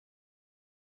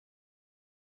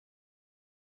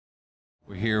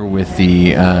We're here with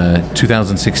the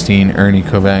 2016 Erine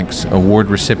Kovacs Award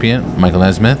recipient, Michael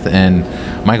Nesmith. And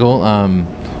Michael,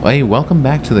 hey, welcome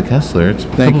back to the Kessler. It's a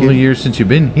couple of years since you've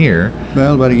been here.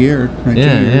 Well, about a year. Right?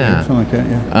 Yeah, 2 years, yeah. something like that,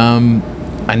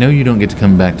 yeah. I know you don't get to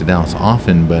come back to Dallas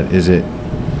often, but is it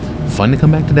fun to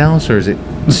come back to Dallas, or is it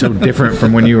so different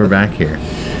from when you were back here?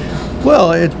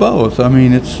 Well, it's both. I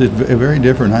mean, it's very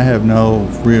different. I have no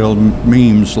real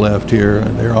memes left here.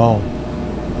 They're all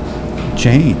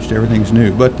changed. Everything's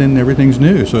new. But then everything's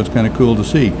new, so it's kind of cool to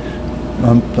see.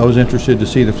 I was interested to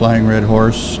see the flying red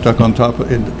horse stuck on top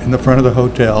in the front of the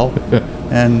hotel,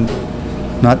 and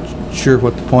not sure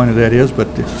what the point of that is, but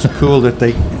it's cool that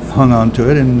they hung on to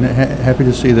it, and happy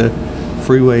to see the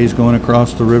freeways going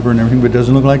across the river and everything, but it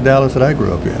doesn't look like Dallas that I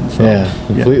grew up in. So, yeah,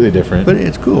 completely different. But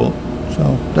it's cool,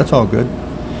 so that's all good.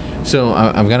 So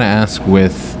I'm going to ask,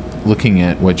 with looking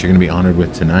at what you're going to be honored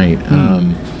with tonight,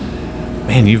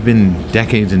 man, you've been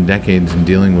decades and decades in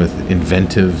dealing with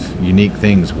inventive, unique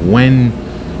things. When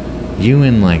you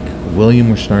and like William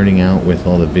were starting out with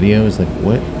all the videos, like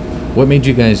what made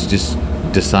you guys just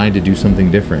decide to do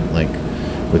something different, like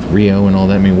with Rio and all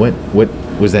that? I mean, what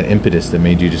was that impetus that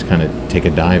made you just kind of take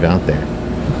a dive out there?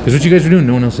 Because what you guys were doing,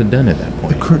 no one else had done at that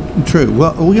point. True.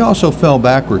 Well, we also fell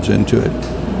backwards into it.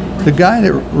 The guy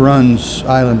that runs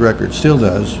Island Records still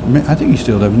does, I think he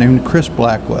still does, named Chris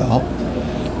Blackwell,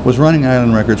 was running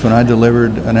Island Records when I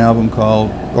delivered an album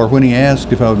called, or when he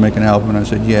asked if I would make an album, and I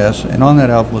said yes, and on that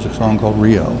album was a song called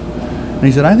Rio. And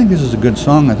he said, I think this is a good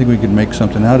song, I think we could make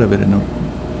something out of it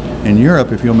in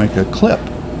Europe if you'll make a clip.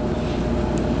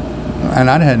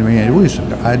 And I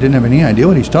didn't have any idea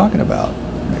what he's talking about,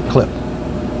 a clip.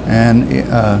 And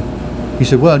he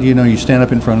said, well, you know, you stand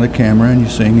up in front of the camera and you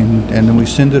sing, and then we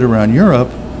send it around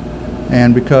Europe,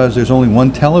 and because there's only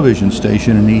one television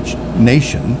station in each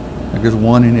nation, like there's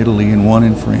one in Italy and one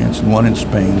in France and one in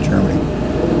Spain, Germany.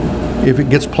 If it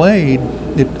gets played,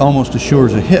 it almost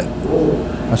assures a hit.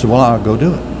 I said, well, I'll go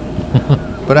do it.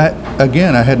 But I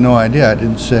had no idea. I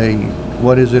didn't say,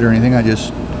 what is it or anything. I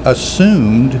just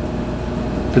assumed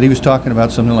that he was talking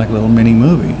about something like a little mini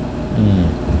movie.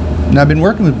 And I've been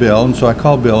working with Bill, and so I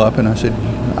called Bill up and I said,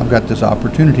 I've got this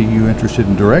opportunity. You interested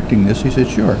in directing this? He said,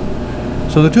 sure.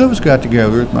 So the two of us got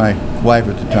together with my wife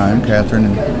at the time, Catherine,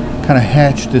 and kind of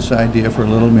hatched this idea for a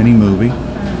little mini movie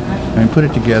and put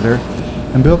it together.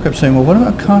 And Bill kept saying, well, what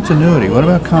about continuity? What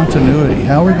about continuity?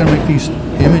 How are we going to make these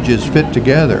images fit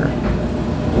together?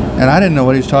 And I didn't know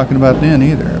what he was talking about then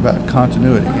either, about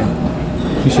continuity.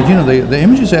 And he said, you know, the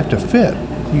images have to fit.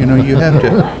 You know, you have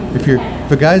to,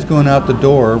 if a guy's going out the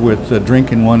door with a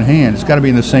drink in one hand, it's got to be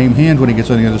in the same hand when he gets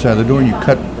on the other side of the door, and you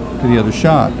cut to the other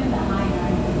shot.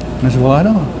 And I said, well,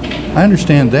 I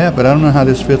understand that, but I don't know how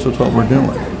this fits with what we're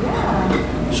doing.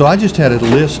 So I just had a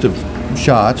list of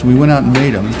shots. We went out and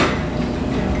made them.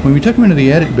 When we took them into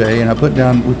the edit bay,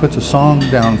 and we put the song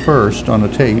down first on the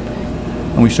tape,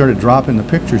 and we started dropping the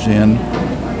pictures in.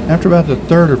 After about the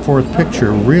third or fourth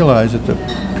picture, we realized that the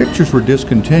pictures were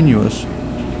discontinuous,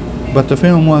 but the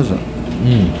film wasn't.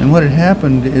 And what had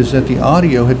happened is that the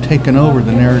audio had taken over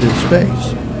the narrative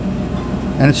space,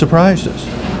 and it surprised us.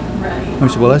 And we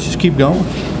said, well, let's just keep going.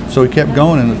 So we kept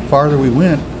going, and the farther we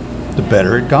went, the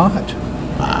better it got.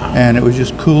 And it was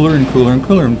just cooler and cooler and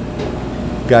cooler. And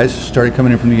guys started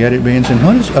coming in from the edit bay and saying,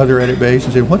 what is other edit bays?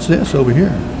 And said, what's this over here?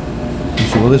 He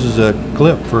said, well, this is a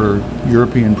clip for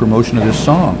European promotion of this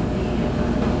song.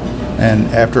 And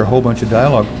after a whole bunch of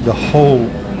dialogue, the whole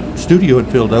studio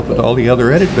had filled up with all the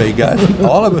other edit bay guys.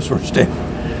 all of us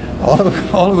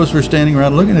were standing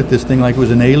around looking at this thing like it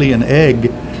was an alien egg,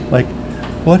 like,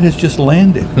 what has just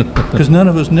landed? Because none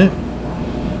of us knew.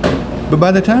 But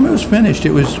by the time it was finished,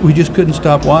 we just couldn't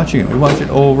stop watching it. We watched it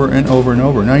over and over and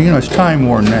over. Now, you know, it's time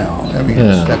worn now. I mean,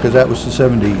 because that was the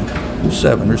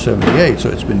 77 or 78, so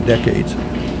it's been decades.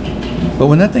 But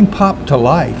when that thing popped to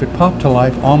life, it popped to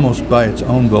life almost by its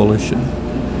own volition.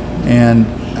 And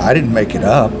I didn't make it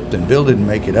up, and Bill didn't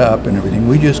make it up and everything.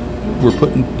 We just were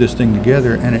putting this thing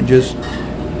together, and it just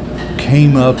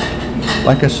came up,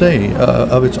 like I say,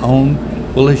 of its own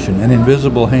volition, an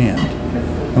invisible hand.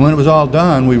 And when it was all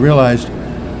done, we realized,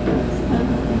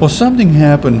 well, something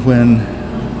happened when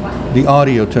the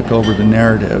audio took over the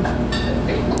narrative.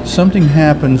 Something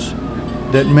happens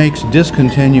that makes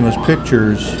discontinuous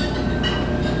pictures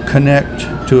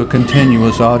connect to a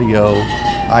continuous audio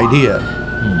idea.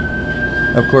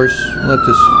 Of course, let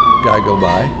this guy go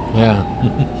by.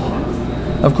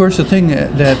 Yeah. Of course, the thing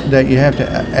that you have to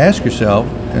ask yourself,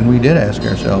 and we did ask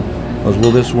ourselves, was,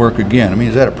 will this work again? I mean,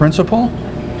 is that a principle?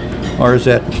 Or is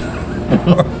that,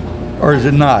 or is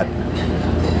it not?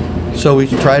 So we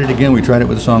tried it again. We tried it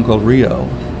with a song called Rio.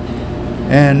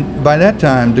 And by that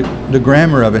time, the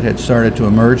grammar of it had started to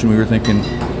emerge, and we were thinking,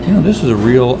 you know, this is a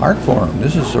real art form.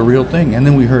 This is a real thing. And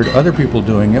then we heard other people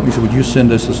doing it. We said, would you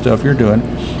send us the stuff you're doing?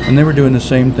 And they were doing the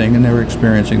same thing, and they were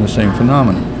experiencing the same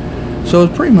phenomenon. So it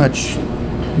was pretty much,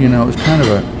 you know, it was kind of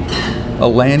a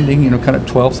landing, you know, kind of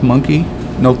 12th monkey,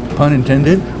 no pun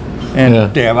intended.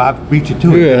 And damn, I beat you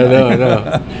to it. Yeah, I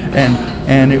know.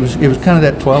 and it was kind of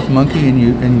that 12th monkey, and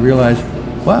you realize,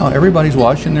 wow, everybody's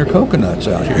washing their coconuts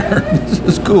out here. This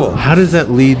is cool. How does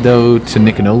that lead, though, to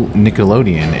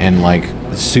Nickelodeon and like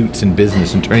Suits and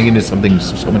Business and turning into something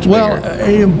so much bigger? Well,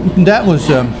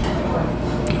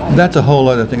 that's a whole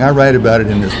other thing. I write about it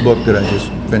in this book that I just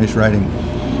finished writing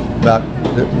about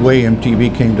the way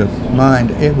MTV came to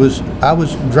mind. I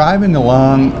was driving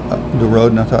along the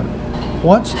road, and I thought,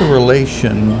 what's the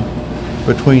relation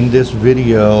between this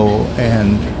video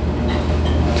and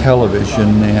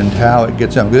television and how it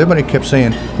gets out? Because everybody kept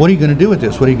saying, what are you going to do with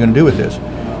this? What are you going to do with this?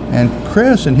 And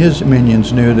Chris and his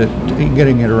minions knew that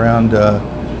getting it around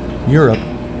Europe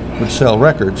would sell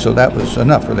records, so that was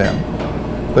enough for them.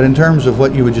 But in terms of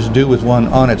what you would just do with one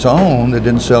on its own that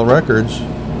didn't sell records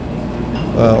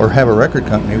or have a record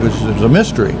company, it was a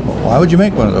mystery. Well, why would you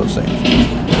make one of those things?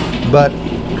 But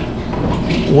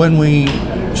when we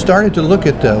started to look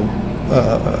at the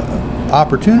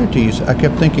opportunities, I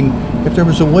kept thinking, if there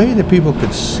was a way that people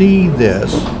could see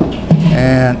this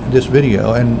and this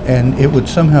video and it would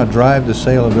somehow drive the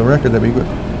sale of the record, that'd be good.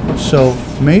 So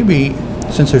maybe,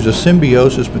 since there's a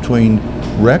symbiosis between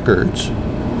records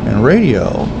and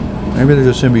radio, maybe there's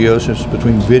a symbiosis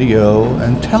between video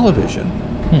and television.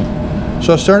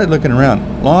 So I started looking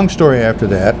around. Long story after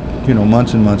that, you know,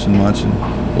 months and months and months, and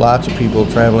lots of people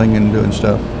traveling and doing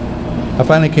stuff. I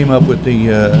finally came up with the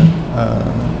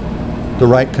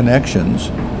right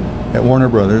connections at Warner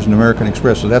Brothers and American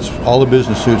Express. So that's all the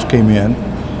business suits came in,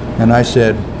 and I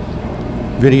said,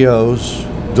 videos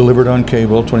delivered on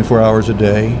cable 24 hours a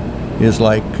day is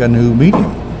like a new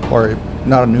medium, or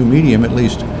not a new medium, at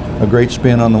least a great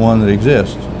spin on the one that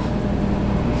exists.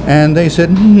 And they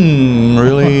said,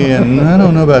 really, and I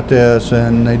don't know about this,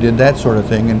 and they did that sort of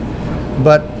thing.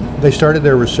 But they started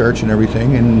their research and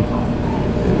everything, and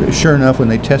sure enough, when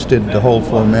they tested the whole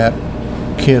format,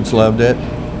 kids loved it,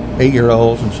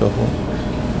 8-year-olds and so forth.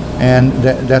 And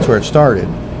that's where it started.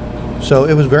 So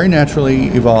it was very naturally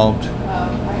evolved.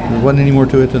 There wasn't any more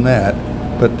to it than that.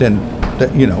 But then,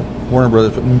 you know, Warner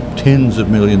Brothers put tens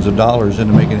of millions of dollars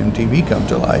into making MTV come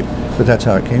to life. But that's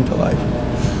how it came to life.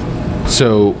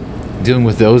 So, dealing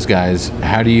with those guys,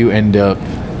 how do you end up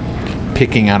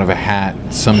picking out of a hat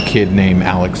some kid named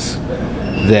Alex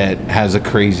that has a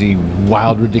crazy,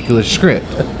 wild, ridiculous script?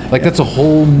 Like, that's a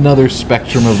whole nother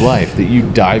spectrum of life that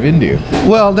you dive into.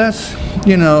 Well, that's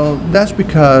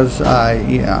because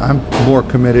I'm more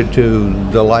committed to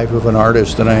the life of an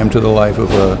artist than I am to the life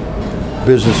of a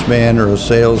businessman or a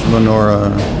salesman or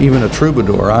even a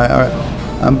troubadour.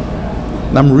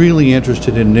 I'm really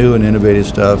interested in new and innovative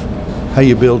stuff. How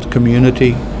you build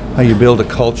community, how you build a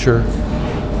culture.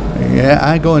 Yeah,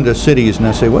 I go into cities and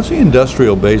I say, what's the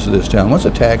industrial base of this town? What's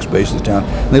the tax base of this town?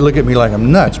 And they look at me like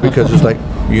I'm nuts, because it's like,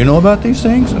 you know about these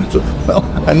things? And I said, well,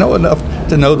 I know enough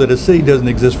to know that a city doesn't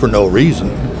exist for no reason.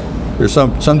 There's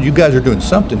some you guys are doing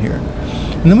something here.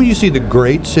 And then when you see the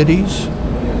great cities,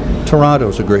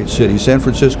 Toronto's a great city, San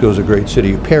Francisco's a great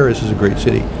city, Paris is a great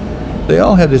city. They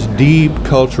all have this deep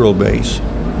cultural base.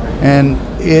 And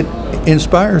it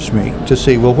inspires me to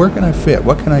see, well, where can I fit?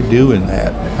 What can I do in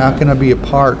that? How can I be a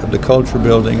part of the culture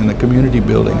building and the community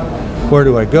building? Where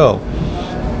do I go?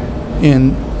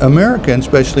 In America, and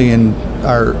especially in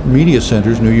our media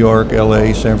centers, New York,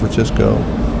 LA, San Francisco,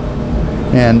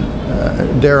 and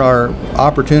there are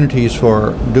opportunities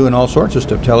for doing all sorts of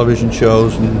stuff, television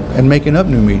shows and making up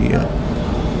new media.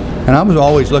 And I was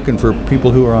always looking for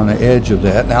people who were on the edge of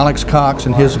that. And Alex Cox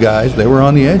and his guys, they were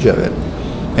on the edge of it.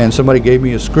 And somebody gave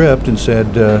me a script and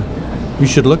said, you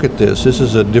should look at this. This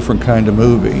is a different kind of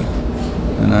movie.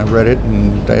 And I read it,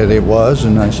 and it was,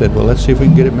 and I said, well, let's see if we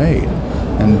can get it made.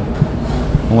 And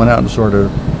I went out and sort of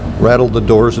rattled the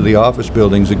doors of the office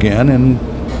buildings again, and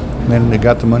then they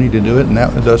got the money to do it, and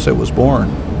thus it was born.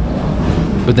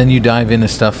 But then you dive into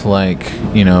stuff like,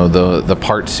 you know, the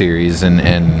part series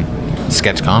and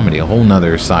sketch comedy, a whole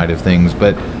nother side of things.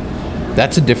 But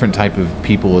that's a different type of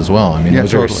people as well. I mean,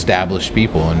 those are established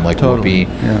people, and like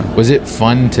was it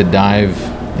fun to dive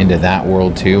into that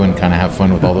world too and kind of have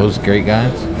fun with all those great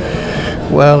guys?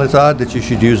 Well, it's odd that you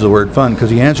should use the word fun, because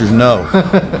the answer is no.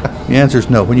 The answer is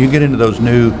no. When you get into those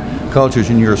new cultures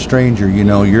and you're a stranger, you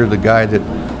know, you're the guy that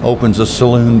opens the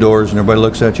saloon doors and everybody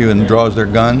looks at you and draws their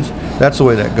guns. That's the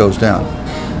way that goes down.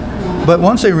 But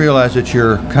once they realize that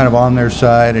you're kind of on their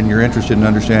side and you're interested in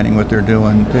understanding what they're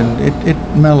doing, then it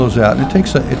mellows out. And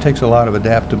it takes a lot of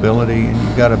adaptability, and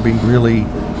you've got to be really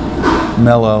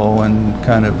mellow and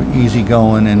kind of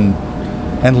easygoing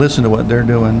and listen to what they're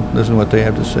doing, listen to what they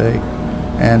have to say,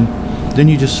 and then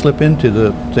you just slip into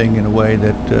the thing in a way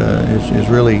that is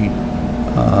really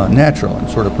natural and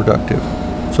sort of productive.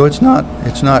 So it's not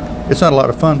a lot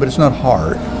of fun, but it's not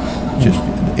hard. Just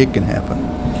it can happen.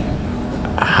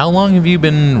 How long have you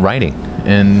been writing,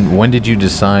 and when did you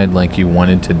decide like you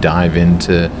wanted to dive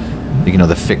into, you know,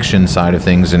 the fiction side of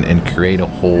things and create a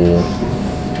whole,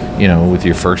 you know, with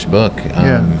your first book?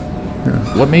 Yeah.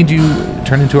 What made you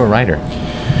turn into a writer?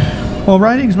 Well,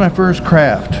 writing's my first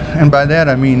craft, and by that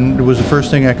I mean it was the first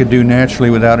thing I could do naturally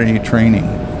without any training.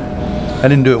 I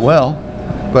didn't do it well,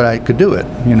 but I could do it,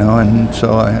 you know, and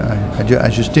so I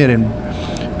just did. And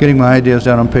getting my ideas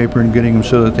down on paper and getting them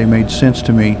so that they made sense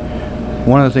to me,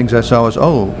 one of the things I saw was,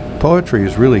 oh, poetry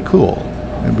is really cool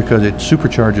because it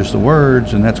supercharges the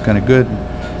words, and that's kind of good.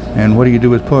 And what do you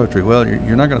do with poetry? Well,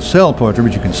 you're not going to sell poetry,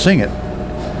 but you can sing it.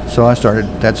 So I started,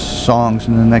 that's songs,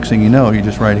 and the next thing you know, you're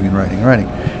just writing and writing and writing.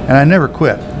 And I never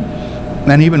quit.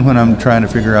 And even when I'm trying to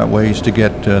figure out ways to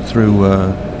get through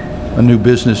a new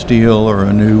business deal or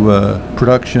a new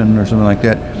production or something like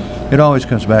that, it always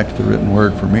comes back to the written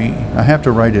word for me. I have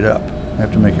to write it up. I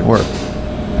have to make it work.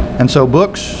 And so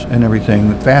books and everything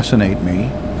that fascinate me,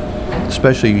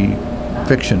 especially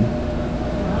fiction.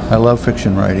 I love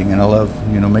fiction writing, and I love,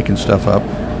 you know, making stuff up.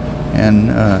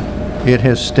 And it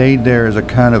has stayed there as a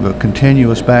kind of a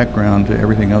continuous background to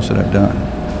everything else that I've done.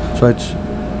 So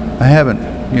I haven't,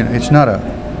 you know, it's not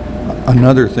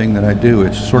another thing that I do.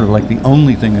 It's sort of like the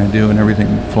only thing I do, and everything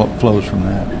flows from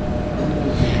that.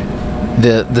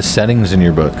 The settings in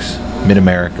your books,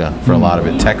 Mid-America for a lot of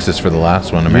it, Texas for the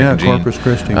last one, American Gene. Corpus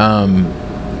Christi.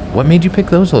 What made you pick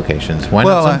those locations? Why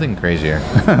not something crazier?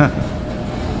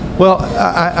 Well,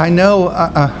 I know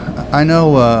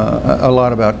a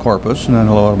lot about Corpus, and I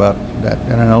know a lot about that,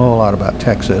 and I know a lot about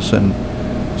Texas and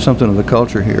something of the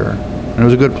culture here. And it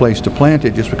was a good place to plant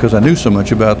it just because I knew so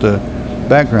much about the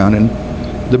background. And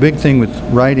the big thing with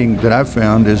writing that I've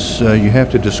found is you have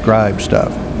to describe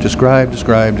stuff. Describe.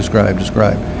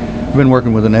 I've been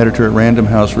working with an editor at Random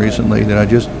House recently that I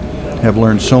just have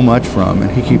learned so much from,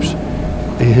 and he keeps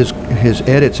his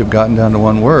edits have gotten down to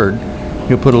one word.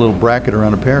 He'll put a little bracket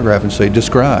around a paragraph and say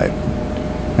describe,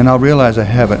 and I'll realize I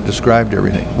haven't described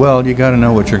everything. Well, you got to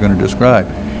know what you're going to describe.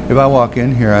 If I walk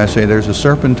in here, I say there's a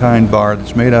serpentine bar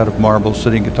that's made out of marble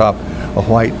sitting atop a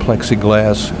white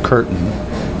plexiglass curtain,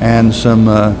 and some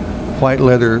white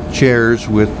leather chairs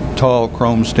with tall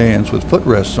chrome stands with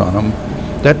footrests on them.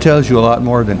 That tells you a lot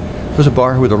more than there's a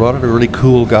bar with a lot of really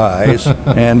cool guys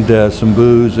and some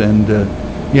booze, and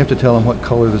you have to tell them what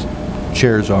color the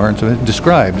chairs are, and so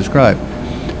describe.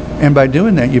 And by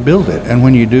doing that, you build it. And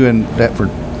when you do that for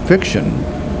fiction,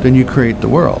 then you create the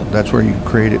world. That's where you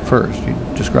create it first. You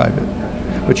describe it.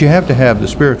 But you have to have the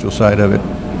spiritual side of it,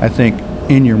 I think,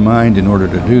 in your mind in order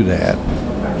to do that.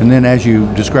 And then as you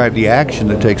describe the action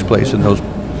that takes place in those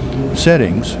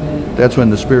settings, that's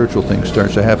when the spiritual thing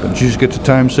starts to happen. Did you just get the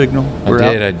time signal?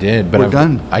 I did. But we're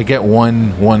done. I get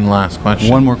one last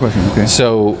question. One more question, okay.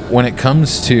 So when it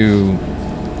comes to,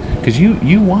 because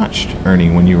you watched Ernie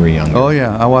when you were younger. Oh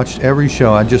yeah, I watched every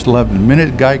show. I just loved it. The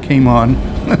minute Guy came on,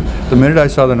 the minute I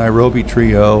saw the Nairobi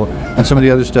Trio and some of the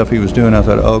other stuff he was doing, I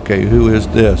thought, okay, who is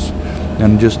this?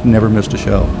 And just never missed a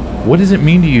show. What does it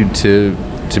mean to you to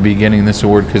be getting this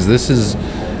award? Because this is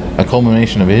a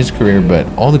culmination of his career, but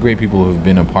all the great people who have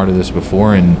been a part of this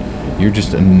before, and you're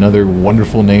just another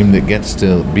wonderful name that gets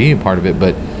to be a part of it.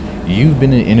 But you've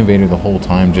been an innovator the whole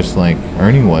time, just like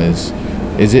Ernie was.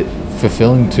 Is it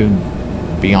fulfilling to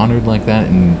be honored like that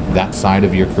in that side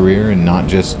of your career, and not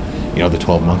just, you know, the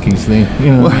 12 Monkeys thing?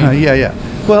 You know what I mean? Yeah.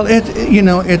 Well, there's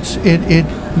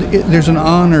an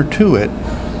honor to it,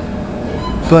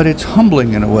 but it's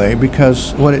humbling in a way,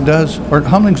 because what it does, or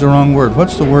humbling's the wrong word.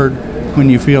 What's the word when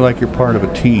you feel like you're part of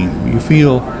a team? You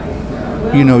feel,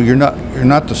 you know, you're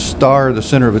not the star, the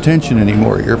center of attention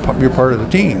anymore. You're part of the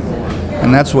team,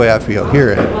 and that's the way I feel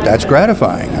here. That's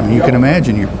gratifying. I mean, you can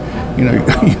imagine you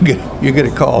get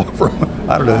a call from,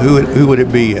 I don't know who would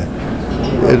it be,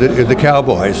 the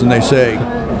Cowboys, and they say,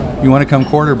 you want to come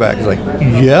quarterback? It's like,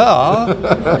 yeah.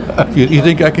 You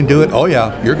think I can do it? Oh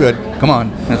yeah, you're good. Come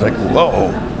on. And it's like, whoa,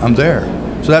 I'm there.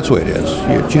 So that's the way it is.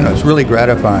 It's really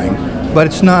gratifying, but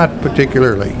it's not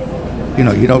particularly,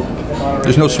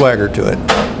 there's no swagger to it.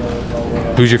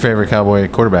 Who's your favorite Cowboy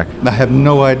quarterback? I have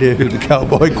no idea who the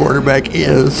Cowboy quarterback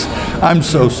is. I'm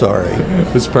so sorry.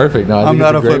 It's perfect. No, I'm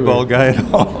not a football guy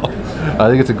at all. I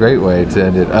think it's a great way to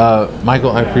end it.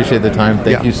 Michael, I appreciate the time.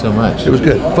 Thank you so much. It was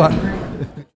good. Fun.